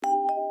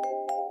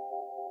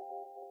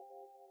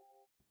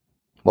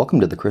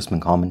Welcome to the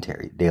Chrisman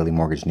Commentary Daily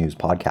Mortgage News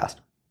Podcast.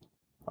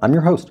 I'm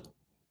your host,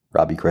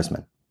 Robbie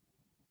Chrisman.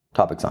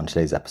 Topics on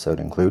today's episode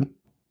include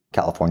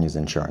California's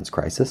insurance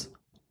crisis,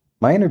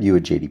 my interview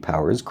with J.D.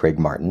 Power's Craig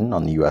Martin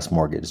on the U.S.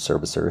 Mortgage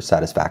Servicer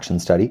Satisfaction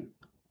Study,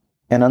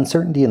 and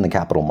uncertainty in the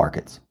capital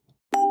markets.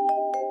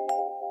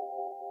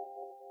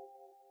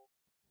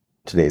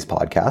 Today's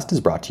podcast is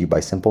brought to you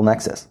by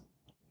SimpleNexus,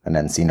 an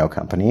nCino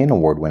company and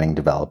award-winning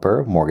developer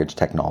of mortgage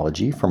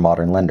technology for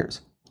modern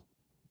lenders.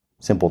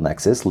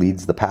 SimpleNexus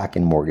leads the pack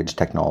in mortgage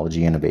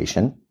technology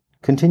innovation,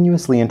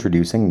 continuously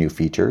introducing new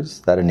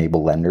features that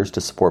enable lenders to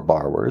support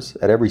borrowers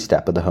at every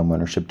step of the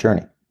homeownership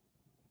journey.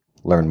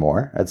 Learn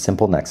more at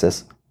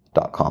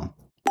simplenexus.com.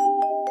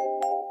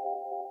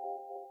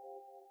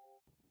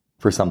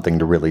 For something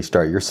to really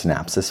start your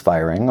synapses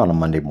firing on a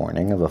Monday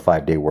morning of a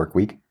 5-day work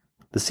week,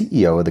 the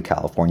CEO of the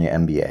California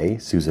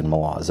MBA, Susan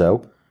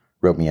Milazzo,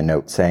 wrote me a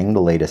note saying the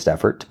latest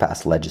effort to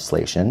pass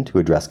legislation to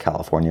address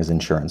California's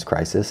insurance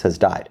crisis has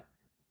died.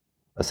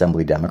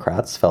 Assembly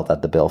Democrats felt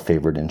that the bill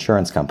favored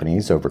insurance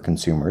companies over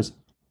consumers,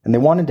 and they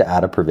wanted to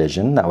add a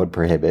provision that would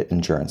prohibit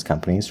insurance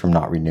companies from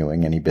not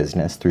renewing any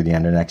business through the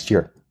end of next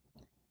year.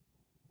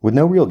 With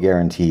no real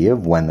guarantee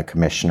of when the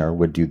commissioner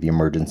would do the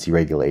emergency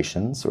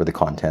regulations or the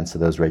contents of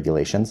those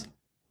regulations,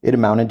 it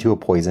amounted to a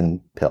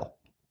poison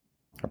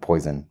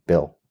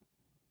bill.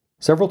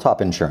 Several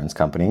top insurance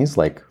companies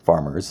like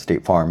Farmers,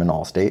 State Farm, and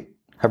Allstate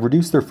have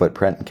reduced their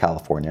footprint in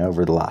California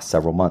over the last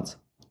several months.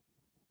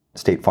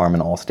 State Farm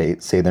and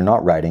Allstate say they're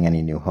not writing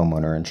any new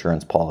homeowner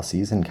insurance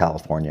policies in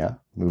California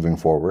moving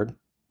forward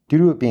due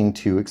to it being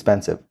too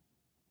expensive.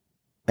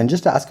 And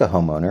just ask a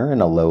homeowner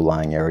in a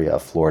low-lying area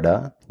of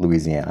Florida,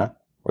 Louisiana,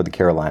 or the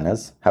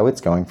Carolinas how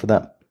it's going for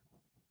them.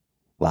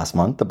 Last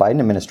month, the Biden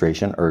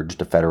administration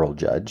urged a federal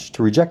judge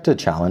to reject a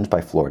challenge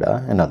by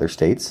Florida and other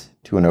states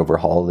to an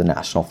overhaul of the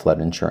National Flood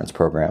Insurance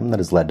Program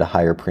that has led to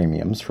higher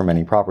premiums for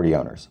many property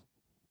owners.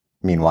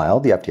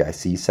 Meanwhile, the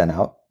FDIC sent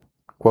out,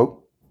 quote,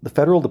 the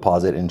Federal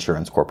Deposit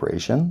Insurance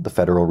Corporation, the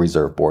Federal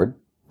Reserve Board,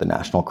 the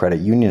National Credit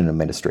Union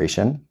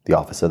Administration, the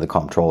Office of the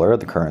Comptroller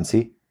of the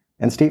Currency,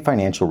 and state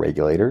financial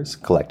regulators,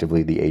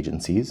 collectively the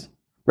agencies,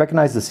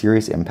 recognize the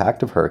serious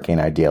impact of Hurricane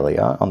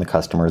Idalia on the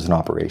customers and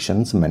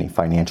operations of many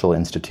financial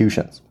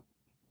institutions,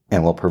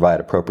 and will provide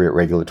appropriate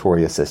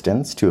regulatory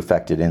assistance to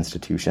affected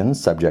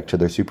institutions subject to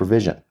their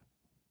supervision.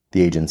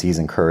 The agencies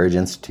encourage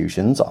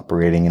institutions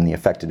operating in the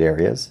affected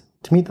areas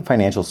to meet the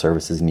financial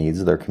services needs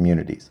of their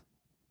communities.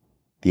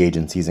 The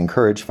agencies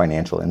encourage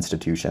financial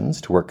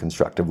institutions to work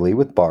constructively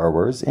with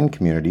borrowers in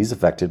communities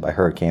affected by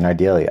Hurricane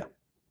Idalia.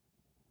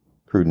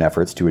 Prudent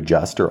efforts to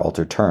adjust or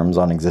alter terms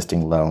on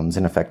existing loans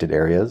in affected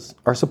areas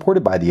are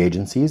supported by the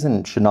agencies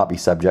and should not be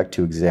subject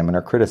to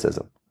examiner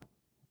criticism.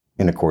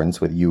 In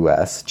accordance with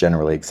U.S.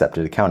 generally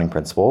accepted accounting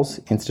principles,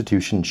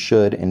 institutions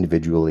should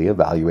individually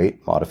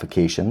evaluate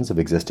modifications of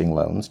existing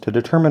loans to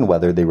determine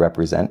whether they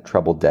represent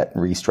troubled debt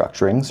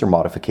restructurings or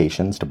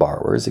modifications to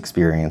borrowers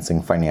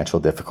experiencing financial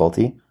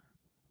difficulty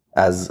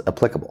as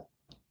applicable.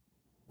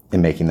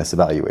 In making this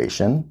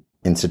evaluation,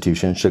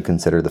 institutions should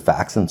consider the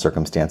facts and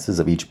circumstances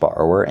of each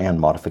borrower and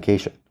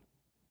modification.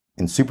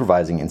 In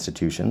supervising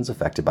institutions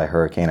affected by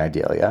Hurricane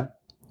Idalia,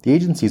 the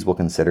agencies will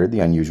consider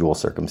the unusual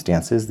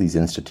circumstances these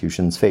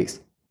institutions face.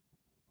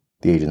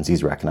 The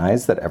agencies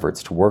recognize that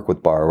efforts to work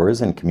with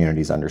borrowers and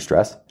communities under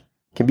stress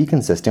can be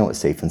consistent with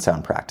safe and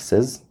sound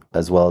practices,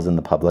 as well as in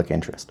the public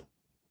interest.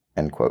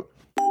 End quote.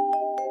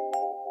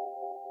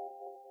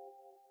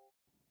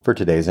 For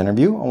today's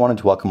interview, I wanted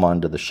to welcome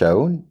onto the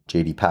show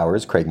J.D.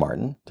 Power's Craig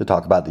Martin to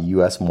talk about the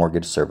U.S.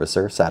 Mortgage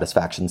Servicer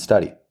Satisfaction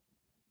Study.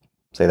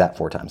 Say that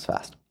 4 times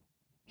fast.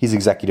 He's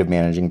Executive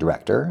Managing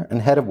Director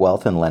and Head of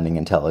Wealth and Lending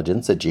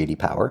Intelligence at J.D.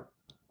 Power,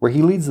 where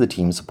he leads the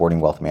team supporting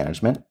wealth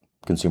management,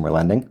 consumer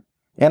lending,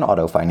 and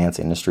auto finance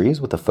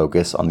industries with a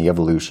focus on the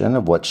evolution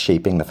of what's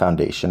shaping the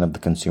foundation of the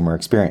consumer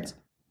experience.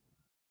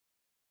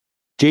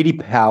 J.D.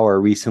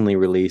 Power recently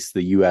released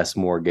the U.S.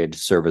 Mortgage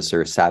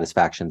Servicer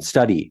Satisfaction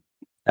Study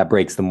that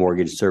breaks the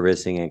mortgage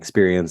servicing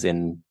experience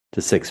into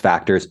 6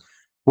 factors.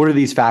 What are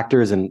these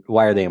factors and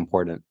why are they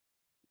important?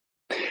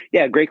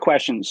 Yeah, great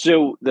question.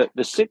 So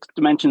the 6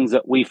 dimensions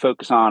that we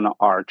focus on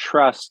are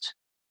trust,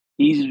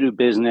 easy to do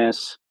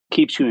business,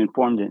 keeps you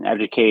informed and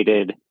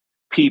educated,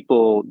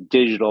 people,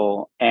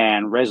 digital,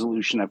 and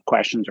resolution of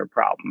questions or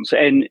problems.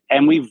 And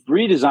we've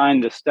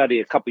redesigned the study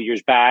a couple of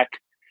years back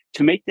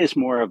to make this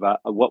more of a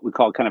what we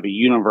call kind of a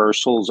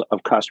universals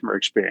of customer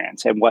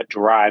experience and what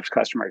drives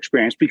customer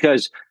experience,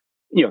 because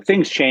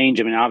things change.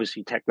 I mean,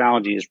 obviously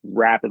technology is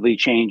rapidly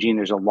changing.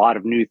 There's a lot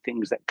of new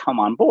things that come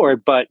on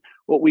board, but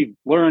what we've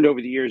learned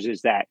over the years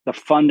is that the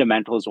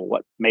fundamentals of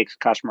what makes a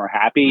customer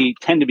happy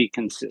tend to be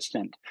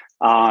consistent.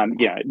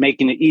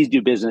 Making it easy to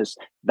do business,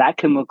 that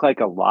can look like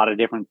a lot of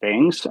different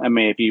things. I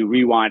mean, if you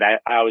rewind, I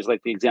always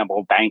like the example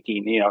of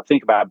banking.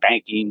 Think about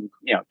banking,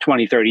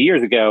 20, 30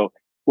 years ago,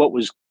 what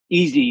was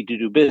easy to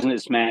do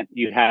business meant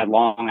you had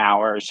long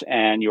hours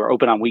and you were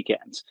open on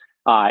weekends,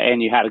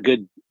 and you had a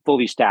good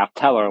fully staffed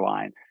teller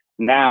line.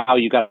 Now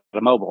you got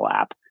a mobile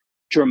app.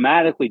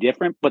 dramatically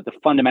different, but the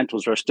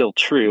fundamentals are still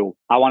true.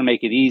 I want to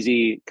make it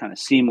easy, kind of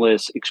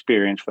seamless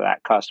experience for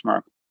that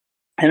customer.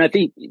 And I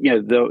think,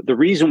 the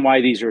reason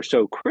why these are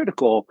so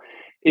critical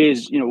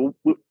is,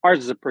 ours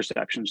is a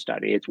perception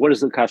study. It's what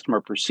does the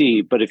customer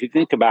perceive? But if you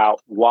think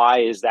about why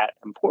is that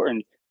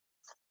important,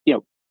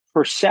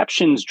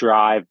 perceptions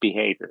drive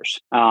behaviors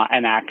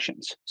and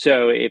actions.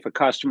 So if a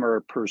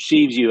customer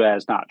perceives you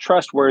as not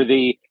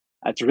trustworthy,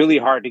 it's really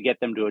hard to get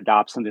them to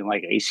adopt something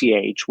like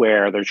ACH,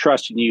 where they're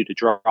trusting you to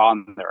draw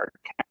on their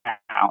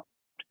account.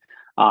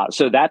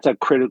 So that's a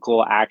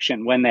critical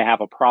action when they have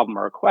a problem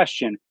or a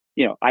question.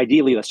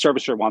 Ideally, the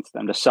servicer wants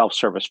them to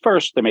self-service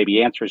first. There may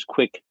be answers,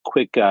 quick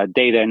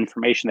data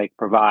information they can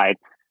provide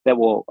that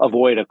will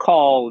avoid a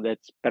call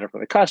that's better for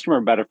the customer,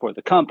 better for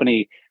the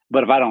company.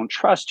 But if I don't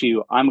trust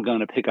you, I'm going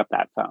to pick up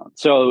that phone.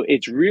 So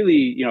it's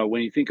really,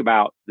 when you think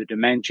about the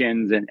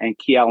dimensions and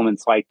key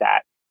elements like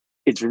that,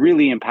 it's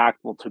really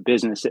impactful to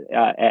business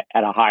at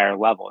a higher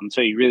level. And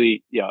so you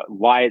really,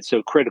 why it's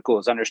so critical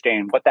is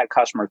understanding what that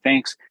customer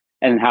thinks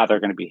and how they're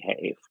going to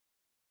behave.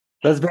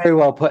 That's very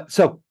well put.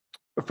 So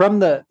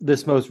from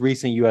this most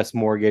recent U.S.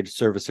 mortgage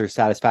servicer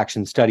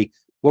satisfaction study,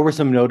 what were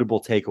some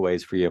notable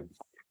takeaways for you?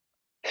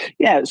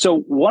 Yeah. So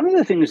one of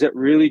the things that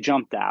really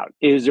jumped out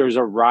is there's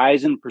a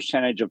rise in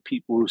percentage of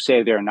people who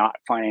say they're not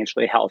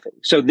financially healthy.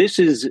 So this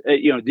is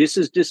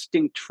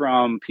distinct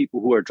from people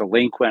who are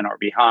delinquent or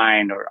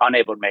behind or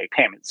unable to make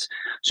payments.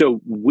 So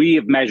we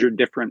have measured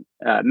different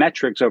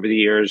metrics over the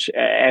years,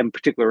 and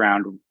particularly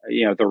around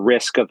the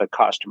risk of the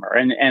customer.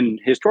 And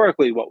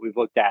historically, what we've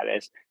looked at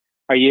is,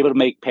 are you able to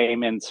make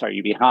payments? Are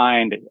you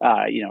behind?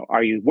 Are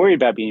you worried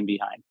about being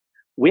behind?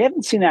 We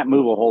haven't seen that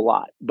move a whole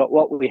lot, but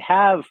what we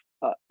have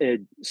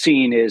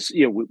seen is,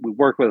 we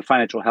work with a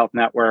financial health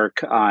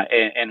network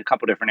in a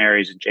couple different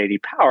areas at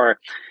JD Power,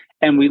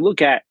 and we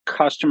look at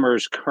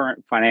customers'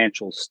 current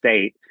financial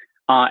state.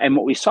 And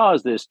what we saw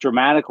is this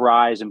dramatic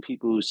rise in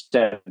people who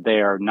said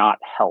they are not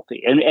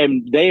healthy,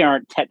 and they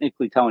aren't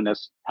technically telling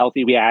us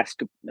healthy. We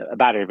ask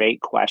about it 8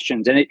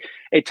 questions, and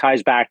it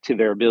ties back to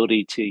their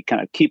ability to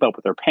kind of keep up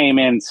with their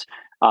payments,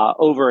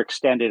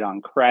 overextended on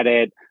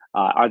credit.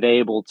 Are they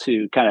able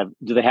to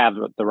do they have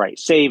the right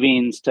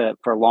savings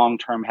for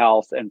long-term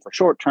health and for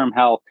short-term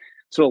health?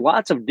 So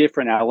lots of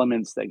different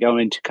elements that go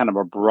into kind of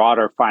a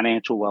broader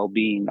financial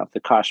well-being of the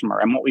customer.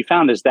 And what we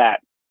found is that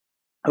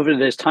over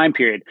this time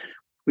period,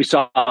 we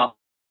saw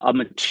a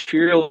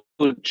material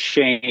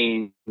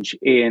change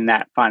in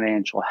that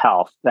financial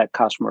health that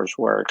customers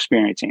were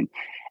experiencing.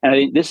 And I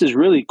think this is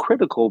really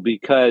critical,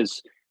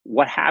 because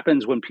what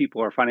happens when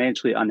people are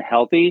financially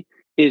unhealthy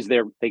is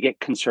they get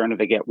concerned, or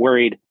they get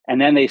worried,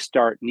 and then they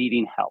start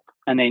needing help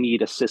and they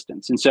need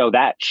assistance. And so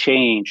that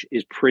change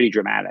is pretty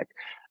dramatic.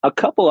 A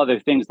couple other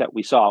things that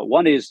we saw.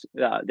 One is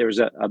there was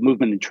a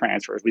movement in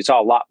transfers. We saw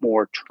a lot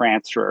more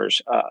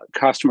transfers,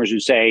 customers who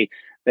say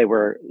they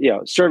were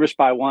serviced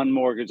by one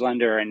mortgage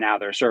lender and now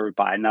they're served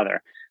by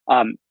another.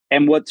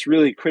 And what's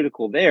really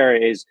critical there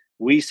is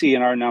we see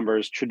in our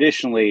numbers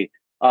traditionally,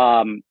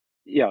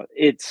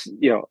 it's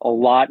a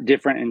lot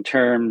different in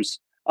terms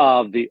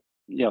of the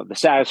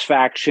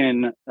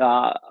satisfaction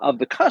of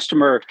the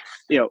customer,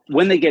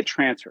 when they get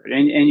transferred.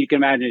 And you can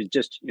imagine,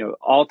 just,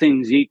 all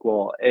things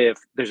equal, if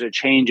there's a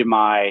change in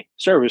my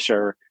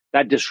servicer,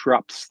 that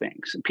disrupts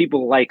things.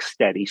 People like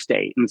steady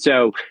state. And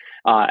so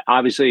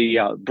obviously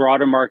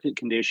broader market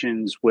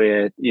conditions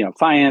with,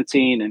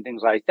 financing and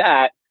things like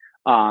that,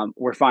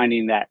 we're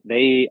finding that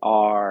they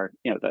are,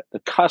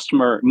 the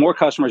customer, more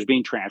customers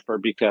being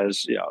transferred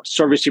because,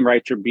 servicing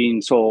rights are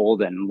being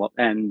sold,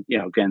 and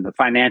again, the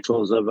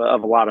financials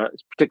of a lot of,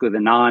 particularly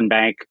the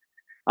non-bank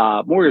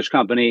mortgage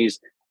companies,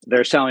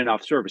 they're selling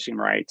off servicing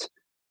rights.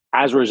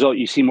 As a result,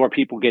 you see more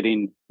people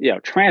getting,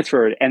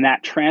 transferred, and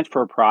that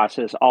transfer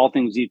process, all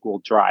things equal,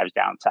 drives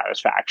down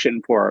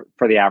satisfaction for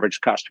the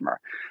average customer.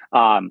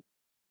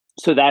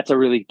 So that's a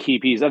really key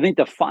piece. I think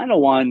the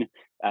final one,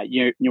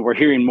 we're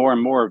hearing more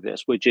and more of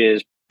this, which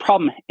is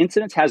problem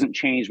incidents hasn't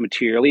changed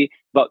materially,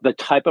 but the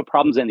type of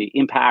problems and the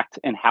impact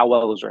and how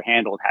well those are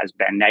handled has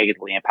been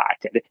negatively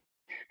impacted.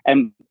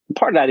 And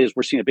part of that is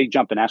we're seeing a big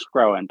jump in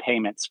escrow and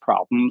payments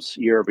problems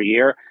year over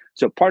year.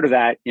 So part of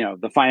that,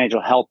 the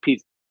financial health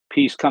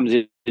piece comes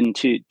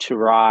into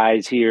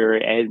rise here,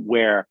 and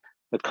where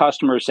the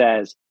customer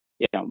says,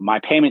 my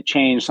payment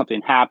changed,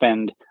 something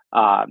happened.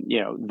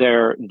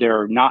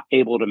 They're not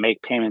able to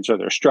make payments, or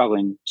they're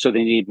struggling, so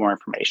they need more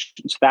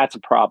information. So that's a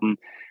problem.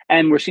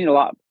 And we're seeing a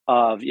lot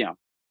of,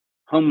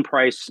 home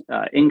price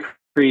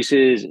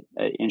increases,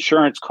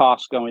 insurance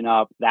costs going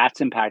up. That's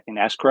impacting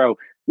escrow,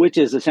 which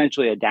is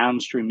essentially a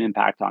downstream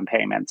impact on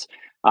payments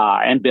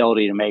and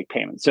ability to make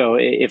payments. So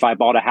if I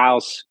bought a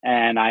house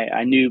and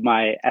I knew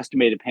my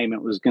estimated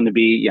payment was going to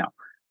be,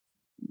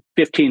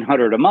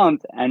 $1,500 a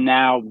month, and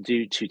now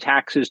due to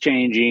taxes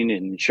changing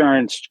and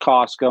insurance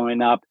costs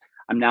going up,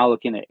 I'm now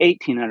looking at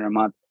 $1,800 a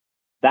month.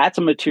 That's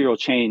a material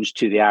change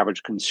to the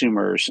average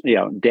consumer's,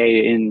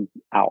 day in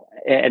out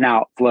and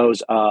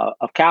outflows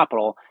of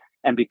capital.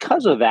 And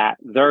because of that,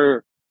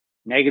 they're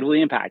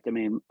negatively impact. I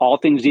mean, all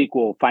things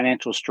equal,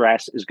 financial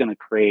stress is going to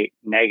create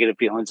negative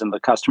feelings in the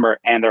customer,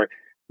 and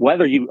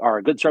whether you are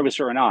a good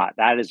servicer or not,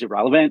 that is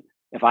irrelevant.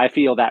 If I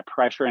feel that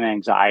pressure and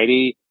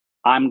anxiety,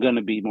 I'm going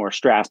to be more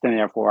stressed, and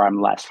therefore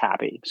I'm less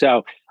happy.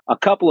 So a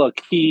couple of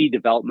key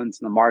developments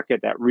in the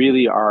market that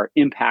really are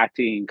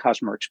impacting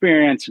customer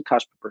experience and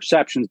customer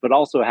perceptions, but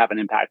also have an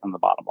impact on the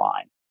bottom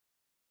line.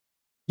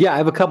 Yeah, I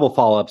have a couple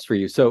follow-ups for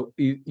you. So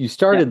you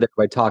started there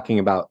by talking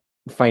about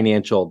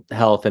financial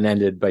health and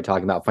ended by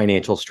talking about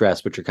financial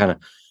stress, which are kind of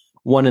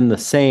one and the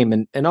same.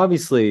 And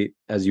obviously,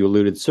 as you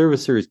alluded,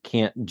 servicers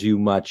can't do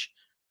much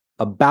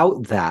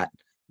about that.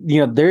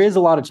 There is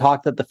a lot of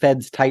talk that the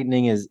Fed's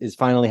tightening is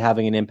finally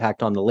having an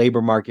impact on the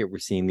labor market. We're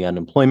seeing the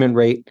unemployment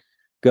rate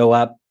go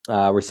up.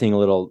 We're seeing a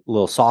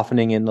little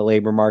softening in the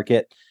labor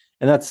market,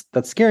 and that's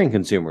scaring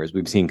consumers.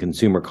 We've seen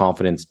consumer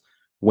confidence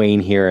wane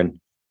here in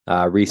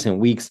recent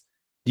weeks.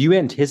 Do you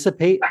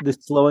anticipate the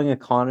slowing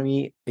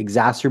economy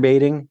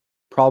exacerbating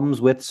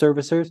problems with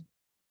servicers?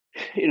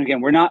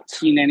 Again, we're not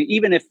seeing any,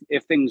 even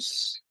if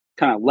things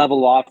kind of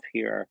level off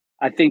here,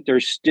 I think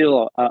there's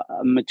still a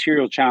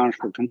material challenge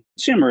for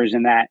consumers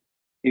in that,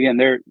 again,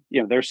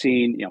 they're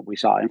seeing, we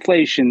saw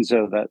inflation,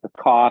 so the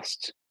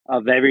costs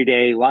of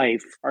everyday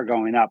life are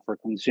going up for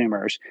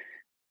consumers.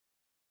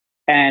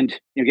 And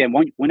again,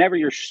 whenever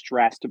you're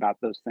stressed about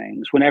those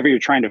things, whenever you're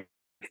trying to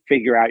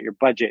figure out your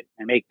budget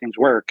and make things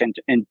work,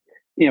 and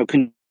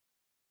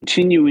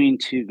continuing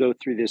to go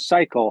through this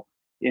cycle,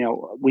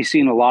 we've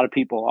seen a lot of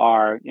people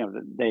are,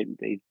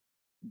 they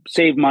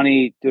save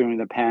money during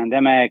the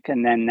pandemic,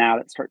 and then now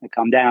it's starting to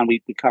come down.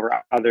 We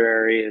cover other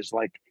areas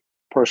like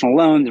personal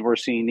loans. We're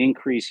seeing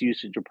increased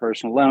usage of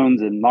personal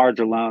loans and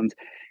larger loans.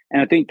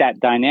 And I think that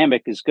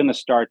dynamic is going to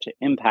start to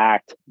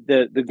impact.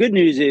 The good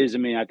news is,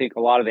 I think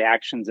a lot of the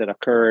actions that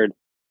occurred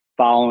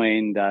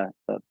following the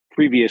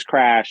previous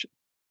crash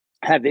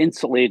have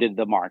insulated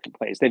the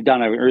marketplace. They've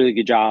done a really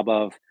good job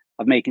of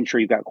making sure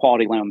you've got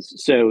quality loans.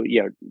 So,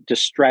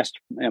 distressed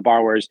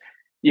borrowers,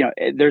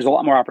 there's a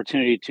lot more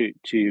opportunity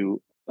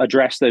to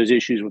address those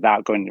issues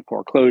without going into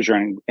foreclosure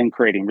and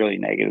creating really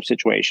negative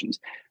situations.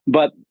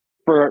 But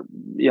for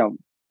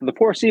the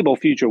foreseeable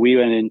future, we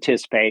would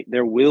anticipate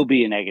there will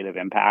be a negative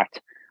impact.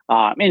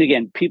 And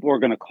again, people are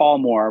going to call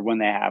more when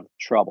they have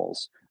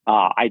troubles.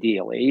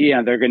 Ideally,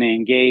 they're going to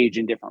engage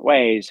in different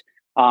ways.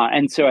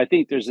 And so I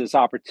think there's this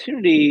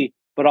opportunity,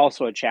 but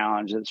also a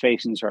challenge that's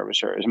facing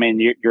servicers.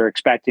 You're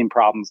expecting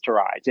problems to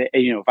rise.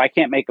 If I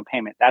can't make a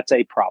payment, that's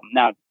a problem.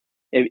 Now,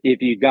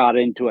 if you got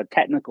into a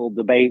technical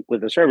debate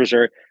with a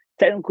servicer,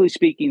 technically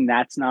speaking,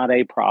 that's not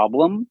a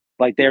problem.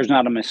 Like, there's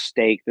not a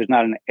mistake, there's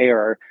not an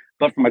error.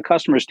 But from a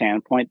customer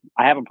standpoint,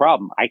 I have a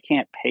problem. I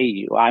can't pay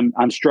you.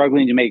 I'm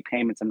struggling to make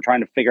payments. I'm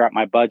trying to figure out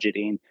my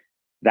budgeting.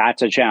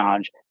 That's a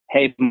challenge.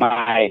 Hey,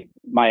 my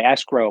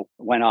escrow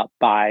went up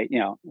by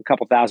a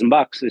couple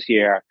 $1,000 this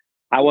year.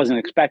 I wasn't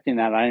expecting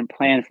that. I didn't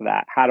plan for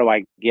that. How do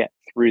I get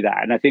through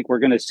that? And I think we're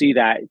going to see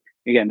that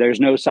again. There's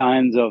no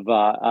signs of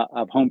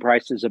home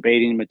prices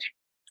abating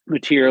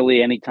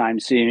materially anytime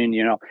soon.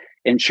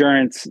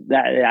 Insurance,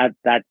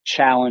 that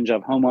challenge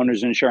of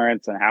homeowners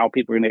insurance and how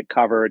people are going to get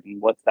covered and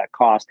what's that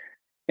cost.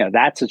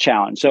 That's a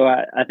challenge. So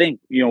I think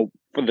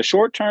for the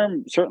short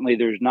term, certainly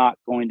there's not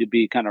going to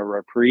be kind of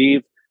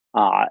reprieve.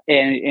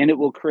 And it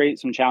will create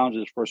some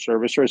challenges for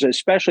servicers,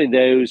 especially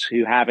those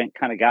who haven't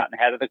kind of gotten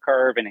ahead of the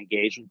curve and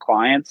engaged with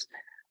clients.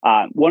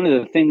 One of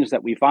the things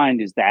that we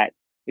find is that,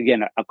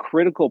 again, a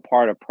critical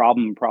part of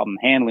problem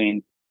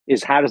handling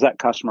is how does that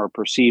customer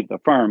perceive the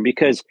firm?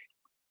 Because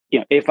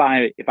if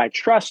I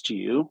trust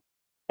you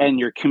and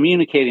you're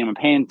communicating and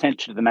paying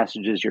attention to the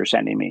messages you're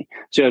sending me.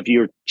 So if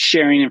you're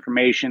sharing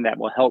information that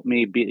will help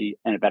me be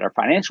in a better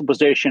financial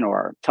position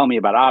or tell me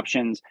about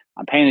options,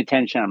 I'm paying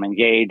attention, I'm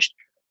engaged.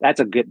 That's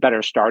a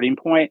better starting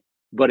point.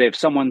 But if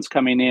someone's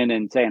coming in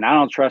and saying, I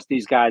don't trust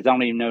these guys, I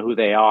don't even know who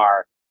they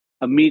are,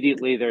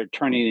 immediately they're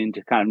turning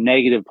into kind of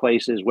negative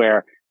places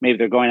where maybe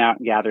they're going out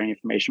and gathering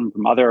information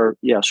from other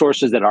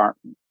sources that aren't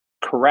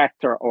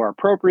correct or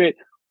appropriate,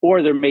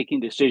 or they're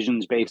making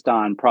decisions based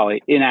on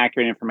probably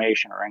inaccurate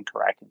information or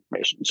incorrect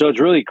information. So it's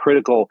really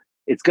critical.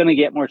 It's going to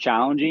get more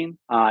challenging.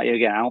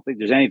 Again, I don't think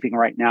there's anything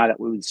right now that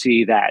we would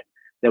see that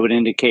would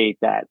indicate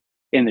that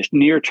in the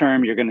near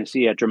term, you're going to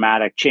see a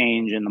dramatic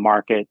change in the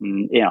market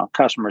and,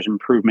 customers'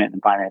 improvement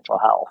in financial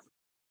health.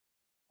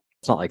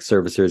 It's not like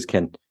servicers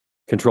can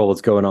control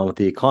what's going on with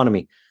the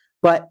economy.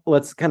 But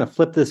let's kind of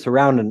flip this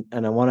around.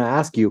 And I want to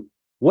ask you,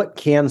 what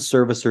can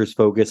servicers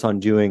focus on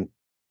doing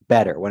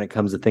better when it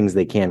comes to things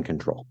they can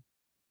control?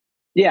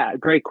 Yeah,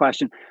 great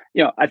question.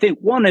 I think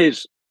one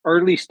is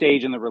early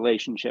stage in the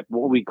relationship,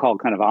 what we call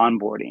kind of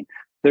onboarding.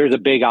 There's a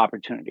big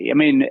opportunity.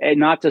 And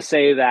not to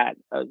say that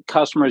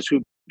customers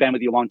who've been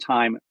with you a long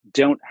time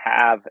don't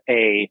have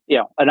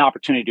an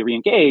opportunity to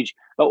reengage,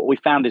 but what we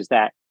found is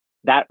that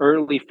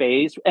early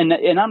phase, and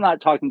I'm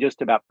not talking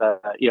just about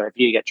if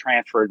you get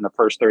transferred in the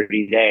first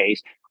 30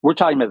 days, we're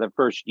talking about the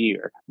first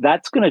year.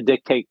 That's going to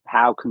dictate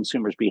how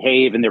consumers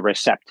behave and their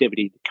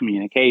receptivity to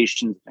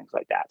communications, things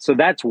like that. So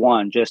that's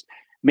one, just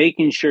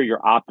making sure you're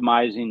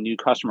optimizing new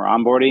customer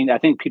onboarding. I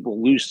think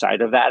people lose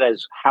sight of that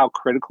as how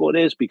critical it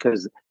is,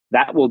 because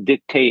that will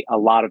dictate a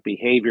lot of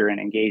behavior and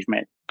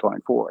engagement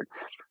going forward.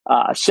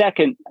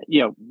 Second,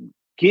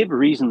 give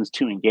reasons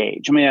to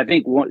engage. I mean, I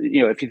think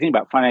if you think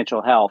about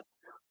financial health,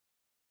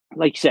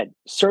 like you said,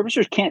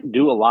 servicers can't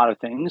do a lot of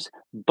things,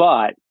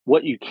 but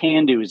what you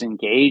can do is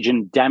engage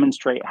and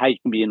demonstrate how you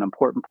can be an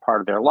important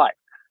part of their life.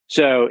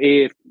 So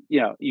if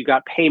you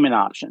got payment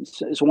options,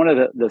 so one of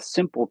the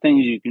simple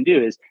things you can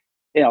do is,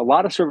 a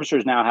lot of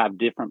servicers now have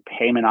different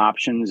payment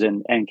options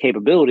and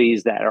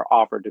capabilities that are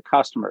offered to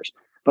customers.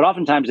 But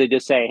oftentimes they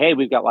just say, hey,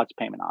 we've got lots of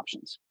payment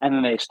options. And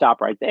then they stop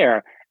right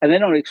there. And they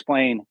don't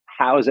explain,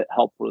 how is it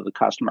helpful to the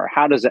customer?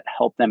 How does it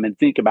help them and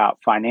think about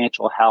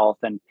financial health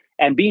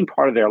and being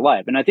part of their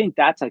life? And I think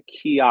that's a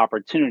key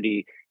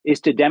opportunity, is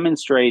to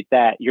demonstrate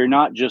that you're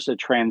not just a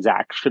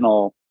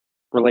transactional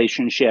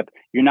relationship.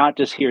 You're not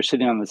just here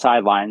sitting on the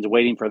sidelines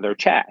waiting for their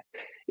check.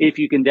 If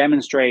you can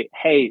demonstrate,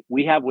 hey,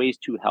 we have ways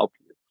to help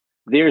you,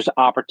 there's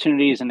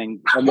opportunities and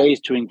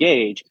ways to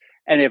engage.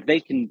 And if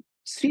they can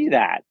see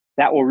that,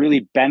 that will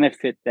really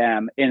benefit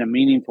them in a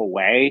meaningful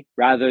way,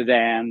 rather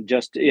than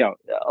just,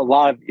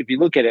 if you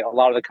look at it, a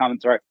lot of the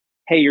comments are,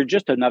 hey, you're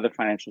just another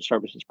financial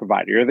services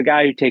provider. You're the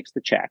guy who takes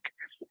the check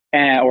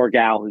or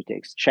gal who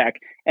takes the check.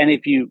 And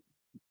if you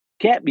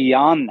get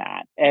beyond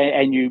that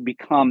and you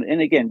become,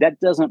 and again, that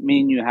doesn't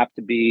mean you have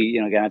to be,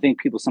 again, I think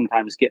people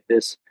sometimes get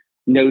this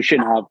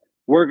notion of,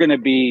 we're going to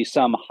be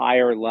some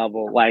higher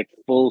level, like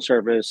full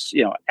service,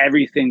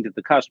 everything to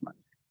the customer.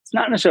 It's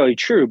not necessarily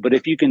true, but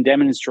if you can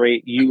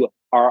demonstrate you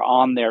are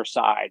on their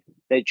side,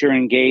 that you're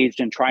engaged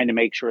and trying to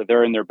make sure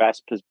they're in their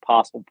best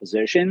possible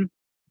position,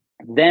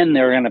 then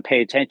they're going to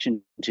pay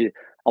attention to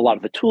a lot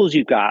of the tools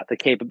you've got, the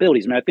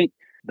capabilities. I mean, I think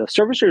the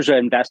servicers are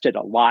invested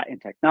a lot in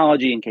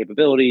technology and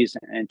capabilities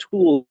and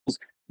tools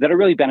that are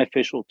really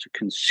beneficial to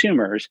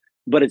consumers,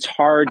 but it's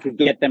hard to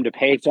get them to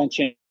pay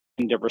attention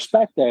and to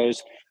respect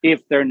those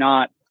if they're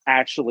not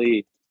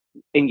actually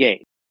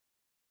engaged.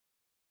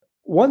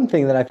 One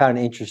thing that I found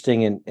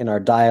interesting in our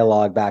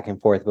dialogue back and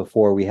forth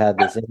before we had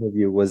this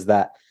interview was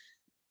that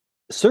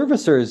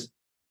servicers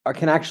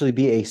can actually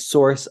be a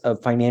source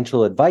of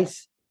financial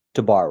advice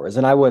to borrowers.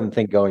 And I wouldn't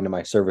think going to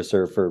my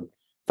servicer for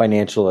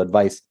financial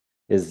advice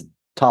is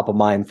top of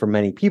mind for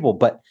many people,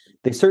 but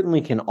they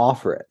certainly can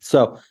offer it.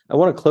 So I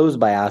want to close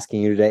by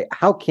asking you today,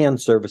 how can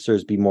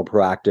servicers be more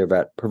proactive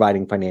at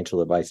providing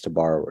financial advice to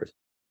borrowers?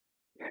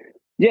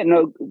 Yeah,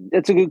 no,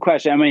 that's a good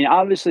question. I mean,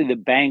 obviously the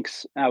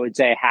banks, I would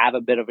say, have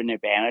a bit of an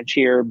advantage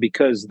here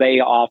because they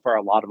offer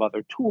a lot of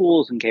other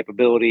tools and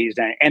capabilities,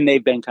 and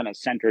they've been kind of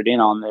centered in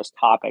on this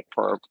topic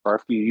for a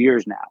few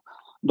years now.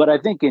 But I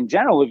think in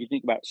general, if you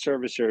think about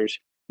servicers,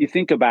 you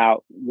think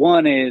about,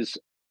 one is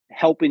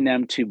helping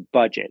them to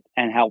budget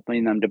and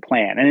helping them to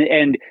plan.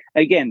 And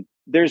again,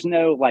 there's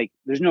no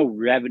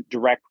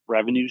direct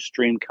revenue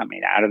stream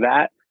coming out of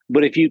that.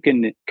 But if you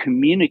can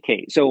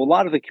communicate, so a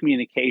lot of the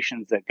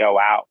communications that go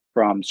out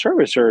from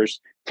servicers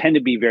tend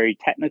to be very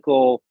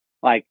technical,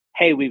 like,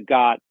 hey, we've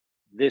got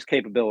this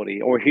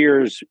capability, or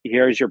here's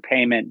your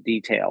payment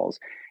details.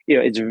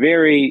 It's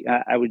very,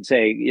 I would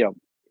say,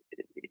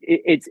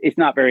 it's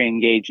not very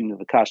engaging to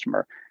the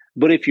customer.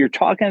 But if you're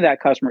talking to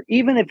that customer,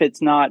 even if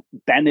it's not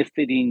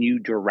benefiting you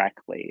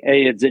directly,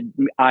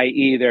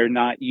 i.e., they're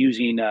not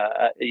using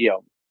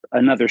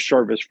another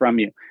service from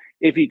you,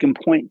 if you can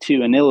point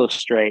to and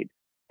illustrate,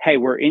 hey,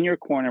 we're in your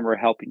corner, we're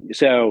helping you.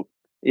 So,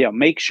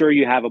 make sure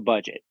you have a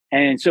budget.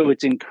 And so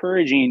it's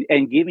encouraging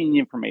and giving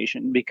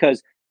information,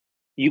 because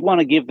you want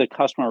to give the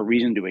customer a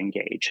reason to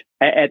engage.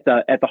 At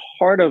the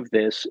heart of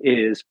this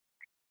is,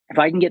 if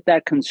I can get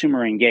that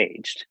consumer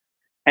engaged,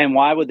 and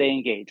why would they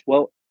engage?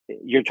 Well,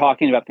 you're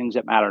talking about things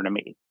that matter to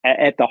me.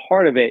 At the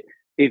heart of it,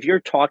 if you're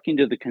talking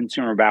to the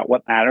consumer about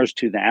what matters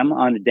to them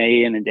on a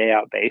day in and day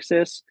out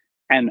basis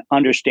and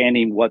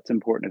understanding what's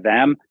important to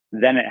them,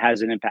 then it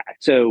has an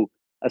impact. So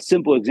a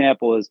simple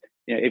example is,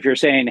 if you're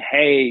saying,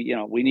 hey,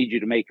 we need you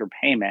to make your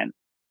payment.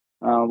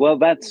 Well,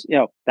 that's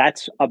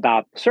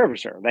about the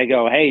servicer. They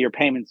go, hey, your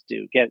payment's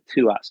due, get it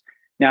to us.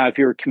 Now, if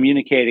you're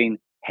communicating,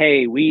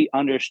 hey, we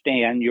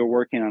understand you're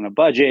working on a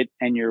budget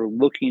and you're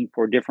looking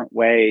for different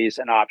ways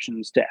and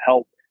options to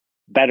help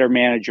better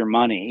manage your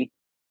money,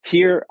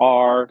 here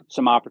are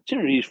some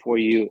opportunities for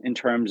you in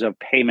terms of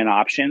payment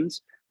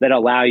options that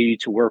allow you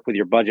to work with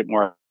your budget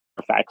more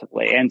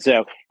effectively. And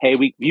so, hey,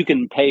 you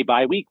can pay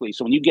biweekly.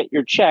 So when you get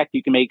your check,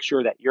 you can make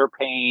sure that you're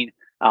paying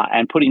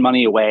and putting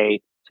money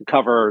away to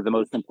cover the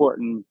most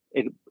important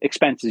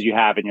expenses you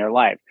have in your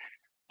life.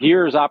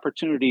 Here's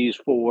opportunities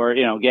for,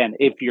 again,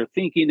 if you're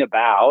thinking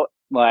about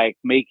like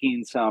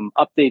making some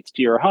updates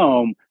to your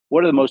home,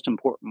 what are the most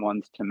important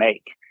ones to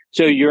make?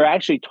 So you're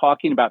actually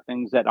talking about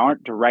things that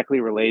aren't directly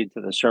related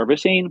to the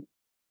servicing,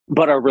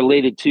 but are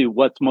related to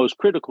what's most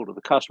critical to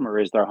the customer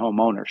is their home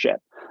ownership.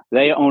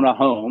 They own a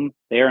home,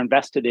 they're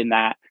invested in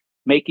that,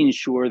 making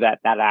sure that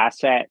that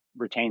asset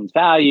retains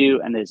value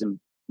and is,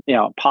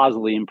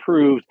 positively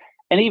improved.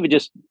 And even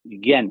just,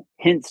 again,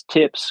 hints,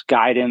 tips,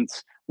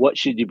 guidance, what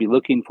should you be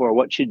looking for?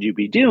 What should you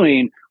be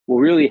doing will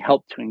really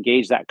help to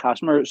engage that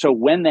customer. So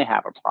when they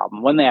have a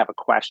problem, when they have a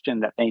question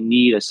that they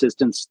need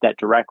assistance that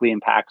directly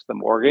impacts the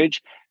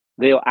mortgage,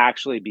 they'll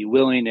actually be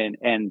willing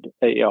and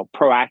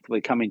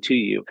proactively coming to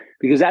you,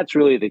 because that's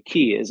really the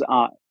key is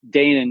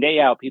day in and day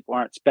out, people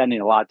aren't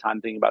spending a lot of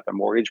time thinking about their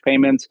mortgage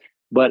payments,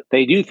 but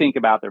they do think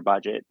about their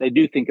budget. They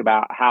do think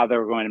about how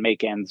they're going to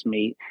make ends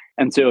meet.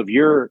 And so if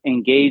you're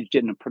engaged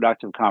in a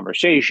productive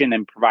conversation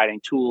and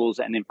providing tools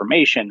and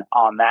information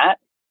on that,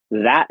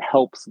 that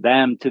helps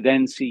them to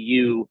then see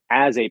you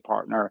as a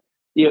partner.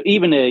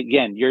 Even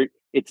again,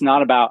 it's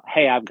not about,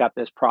 hey, I've got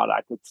this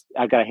product.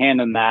 I've got to hand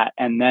them that,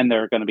 and then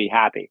they're going to be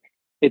happy.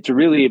 It's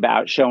really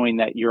about showing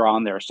that you're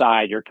on their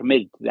side, you're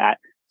committed to that.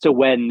 So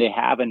when they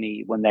have a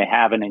need, when they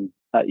have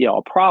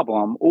a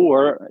problem,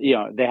 or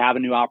they have a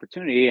new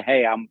opportunity,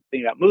 hey, I'm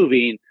thinking about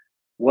moving,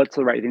 what's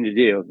the right thing to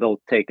do?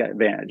 They'll take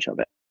advantage of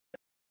it.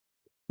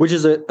 Which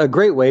is a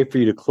great way for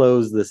you to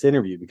close this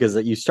interview, because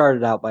you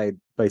started out by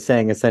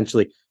saying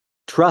essentially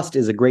trust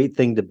is a great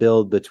thing to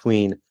build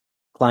between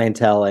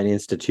clientele and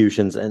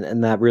institutions,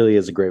 and that really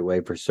is a great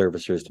way for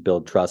servicers to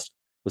build trust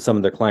with some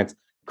of their clients.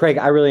 Craig,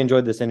 I really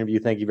enjoyed this interview.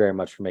 Thank you very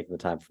much for making the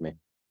time for me.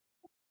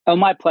 Oh,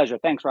 my pleasure.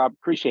 Thanks, Rob.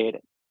 Appreciate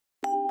it.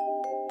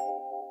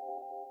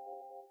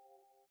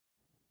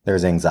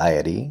 There's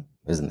anxiety,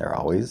 isn't there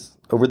always,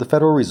 over the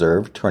Federal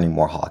Reserve turning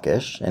more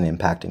hawkish and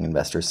impacting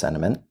investor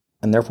sentiment,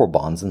 and therefore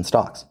bonds and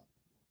stocks.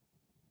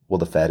 While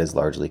the Fed is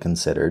largely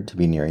considered to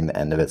be nearing the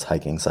end of its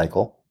hiking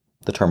cycle,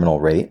 the terminal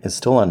rate is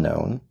still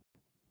unknown.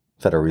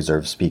 Federal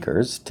Reserve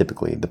speakers,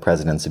 typically the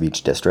presidents of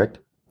each district,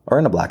 are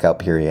in a blackout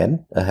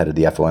period ahead of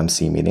the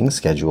FOMC meeting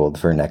scheduled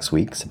for next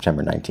week,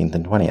 September 19th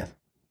and 20th,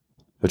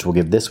 which will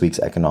give this week's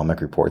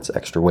economic reports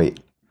extra weight.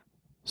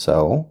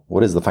 So,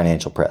 what is the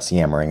financial press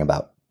yammering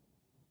about?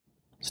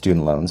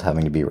 Student loans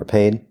having to be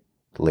repaid,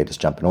 the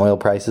latest jump in oil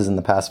prices in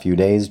the past few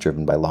days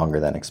driven by longer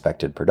than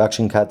expected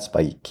production cuts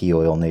by key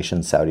oil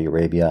nations Saudi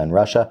Arabia and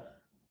Russia,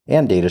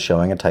 and data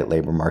showing a tight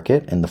labor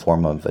market in the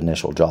form of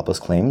initial jobless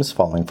claims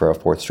falling for a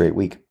fourth straight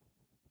week.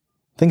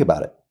 Think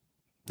about it.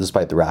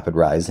 Despite the rapid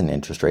rise in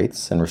interest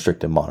rates and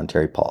restrictive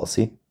monetary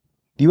policy,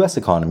 the U.S.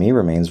 economy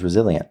remains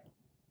resilient.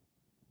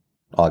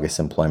 August's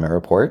employment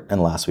report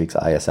and last week's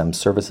ISM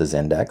Services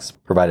Index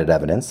provided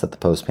evidence that the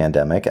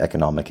post-pandemic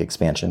economic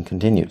expansion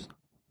continues.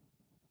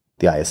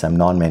 The ISM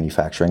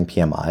non-manufacturing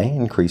PMI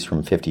increased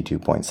from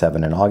 52.7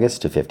 in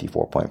August to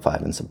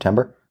 54.5 in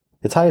September,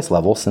 its highest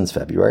level since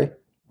February,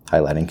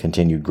 highlighting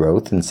continued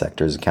growth in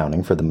sectors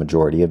accounting for the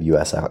majority of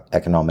U.S.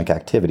 economic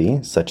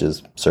activity, such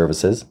as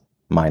services,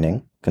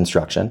 mining,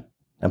 construction,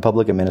 and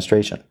public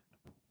administration.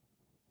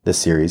 This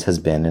series has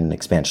been in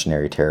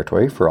expansionary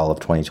territory for all of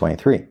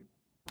 2023. It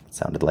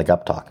sounded like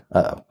uptalk.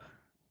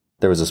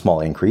 There was a small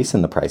increase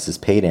in the prices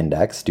paid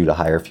index due to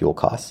higher fuel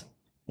costs,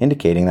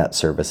 indicating that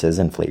services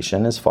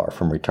inflation is far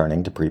from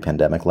returning to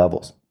pre-pandemic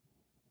levels.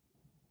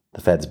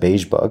 The Fed's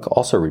Beige Book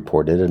also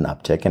reported an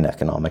uptick in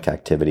economic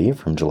activity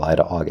from July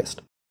to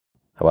August.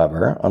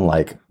 However,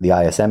 unlike the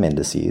ISM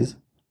indices,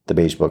 the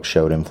Beige Book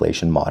showed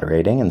inflation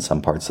moderating in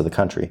some parts of the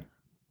country.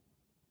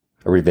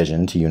 A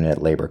revision to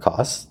unit labor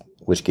costs,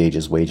 which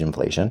gauges wage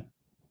inflation,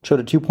 showed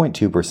a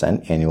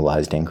 2.2%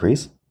 annualized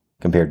increase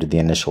compared to the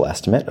initial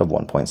estimate of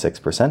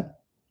 1.6%,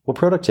 while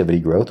productivity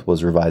growth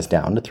was revised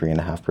down to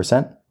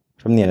 3.5%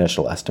 from the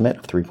initial estimate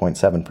of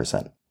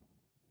 3.7%.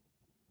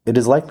 It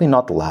is likely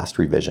not the last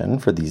revision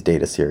for these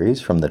data series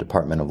from the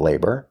Department of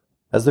Labor,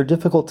 as they're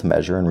difficult to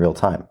measure in real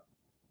time.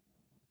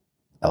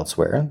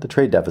 Elsewhere, the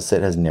trade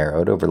deficit has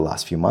narrowed over the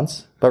last few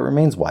months, but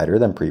remains wider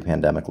than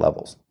pre-pandemic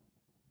levels.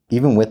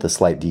 Even with the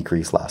slight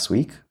decrease last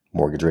week,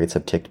 mortgage rates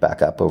have ticked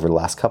back up over the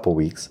last couple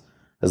weeks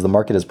as the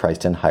market has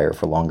priced in higher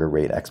for longer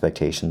rate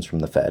expectations from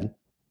the Fed,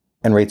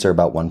 and rates are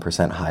about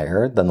 1%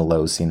 higher than the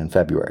lows seen in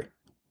February.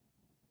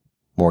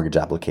 Mortgage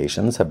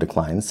applications have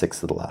declined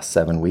 6 of the last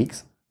 7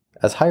 weeks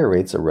as higher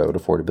rates erode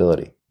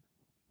affordability.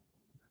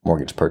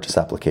 Mortgage purchase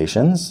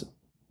applications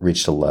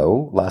reached a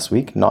low last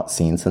week not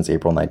seen since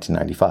April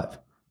 1995.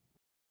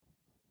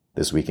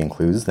 This week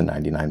includes the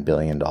 $99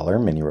 billion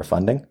mini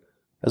refunding,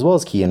 as well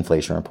as key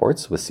inflation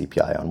reports with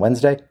CPI on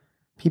Wednesday,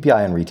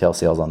 PPI and retail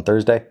sales on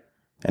Thursday,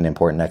 and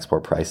import and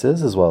export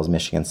prices, as well as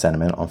Michigan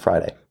sentiment on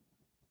Friday.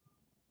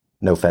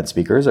 No Fed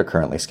speakers are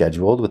currently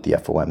scheduled with the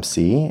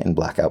FOMC in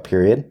blackout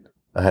period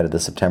ahead of the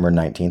September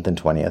 19th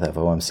and 20th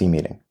FOMC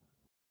meeting.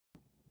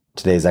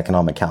 Today's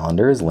economic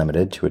calendar is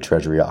limited to a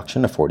Treasury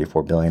auction of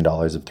 $44 billion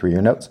of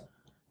 3-year notes,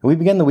 and we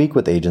begin the week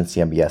with agency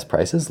MBS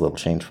prices little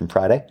change from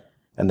Friday,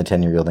 and the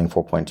 10-year yielding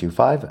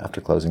 4.25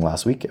 after closing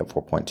last week at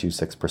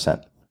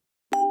 4.26%.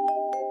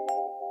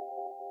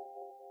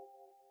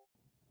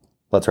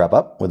 Let's wrap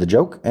up with a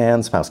joke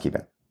and some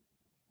housekeeping.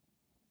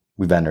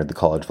 We've entered the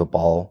college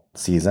football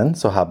season,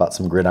 so how about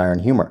some gridiron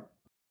humor?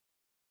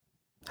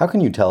 How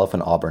can you tell if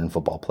an Auburn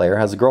football player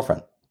has a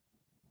girlfriend?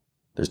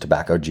 There's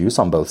tobacco juice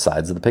on both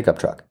sides of the pickup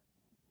truck.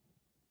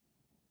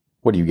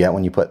 What do you get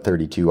when you put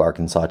 32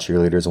 Arkansas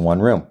cheerleaders in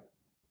one room?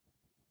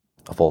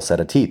 A full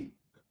set of teeth.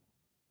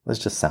 This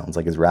just sounds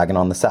like it's ragging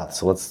on the South,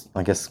 so let's,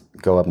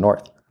 go up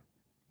north.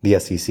 The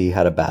SEC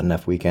had a bad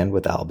enough weekend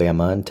with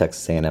Alabama and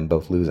Texas A&M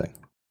both losing.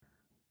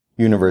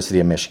 University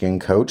of Michigan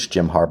coach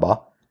Jim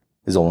Harbaugh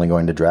is only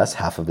going to dress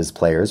half of his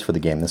players for the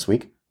game this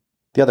week.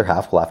 The other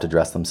half will have to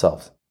dress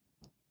themselves.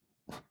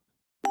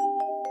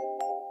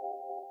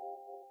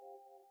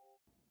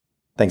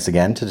 Thanks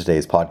again to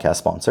today's podcast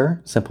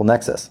sponsor,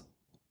 SimpleNexus,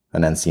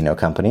 an nCino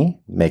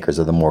company, makers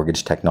of the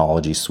mortgage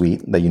technology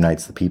suite that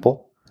unites the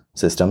people,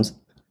 systems,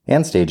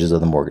 and stages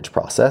of the mortgage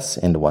process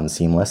into one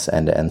seamless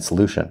end-to-end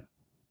solution.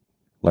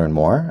 Learn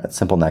more at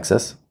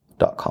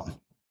simplenexus.com.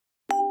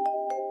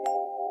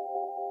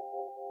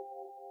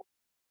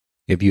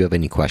 If you have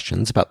any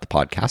questions about the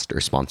podcast or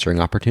sponsoring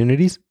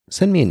opportunities,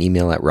 send me an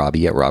email at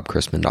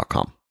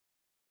robbie@robchrisman.com.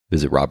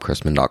 Visit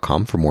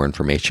robchrisman.com for more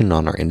information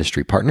on our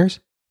industry partners,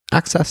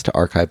 access to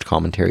archived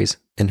commentaries,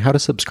 and how to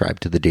subscribe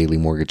to the daily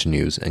mortgage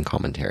news and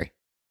commentary.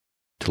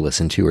 To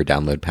listen to or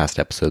download past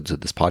episodes of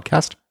this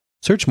podcast,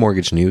 search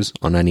Mortgage News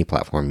on any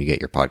platform you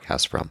get your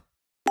podcasts from.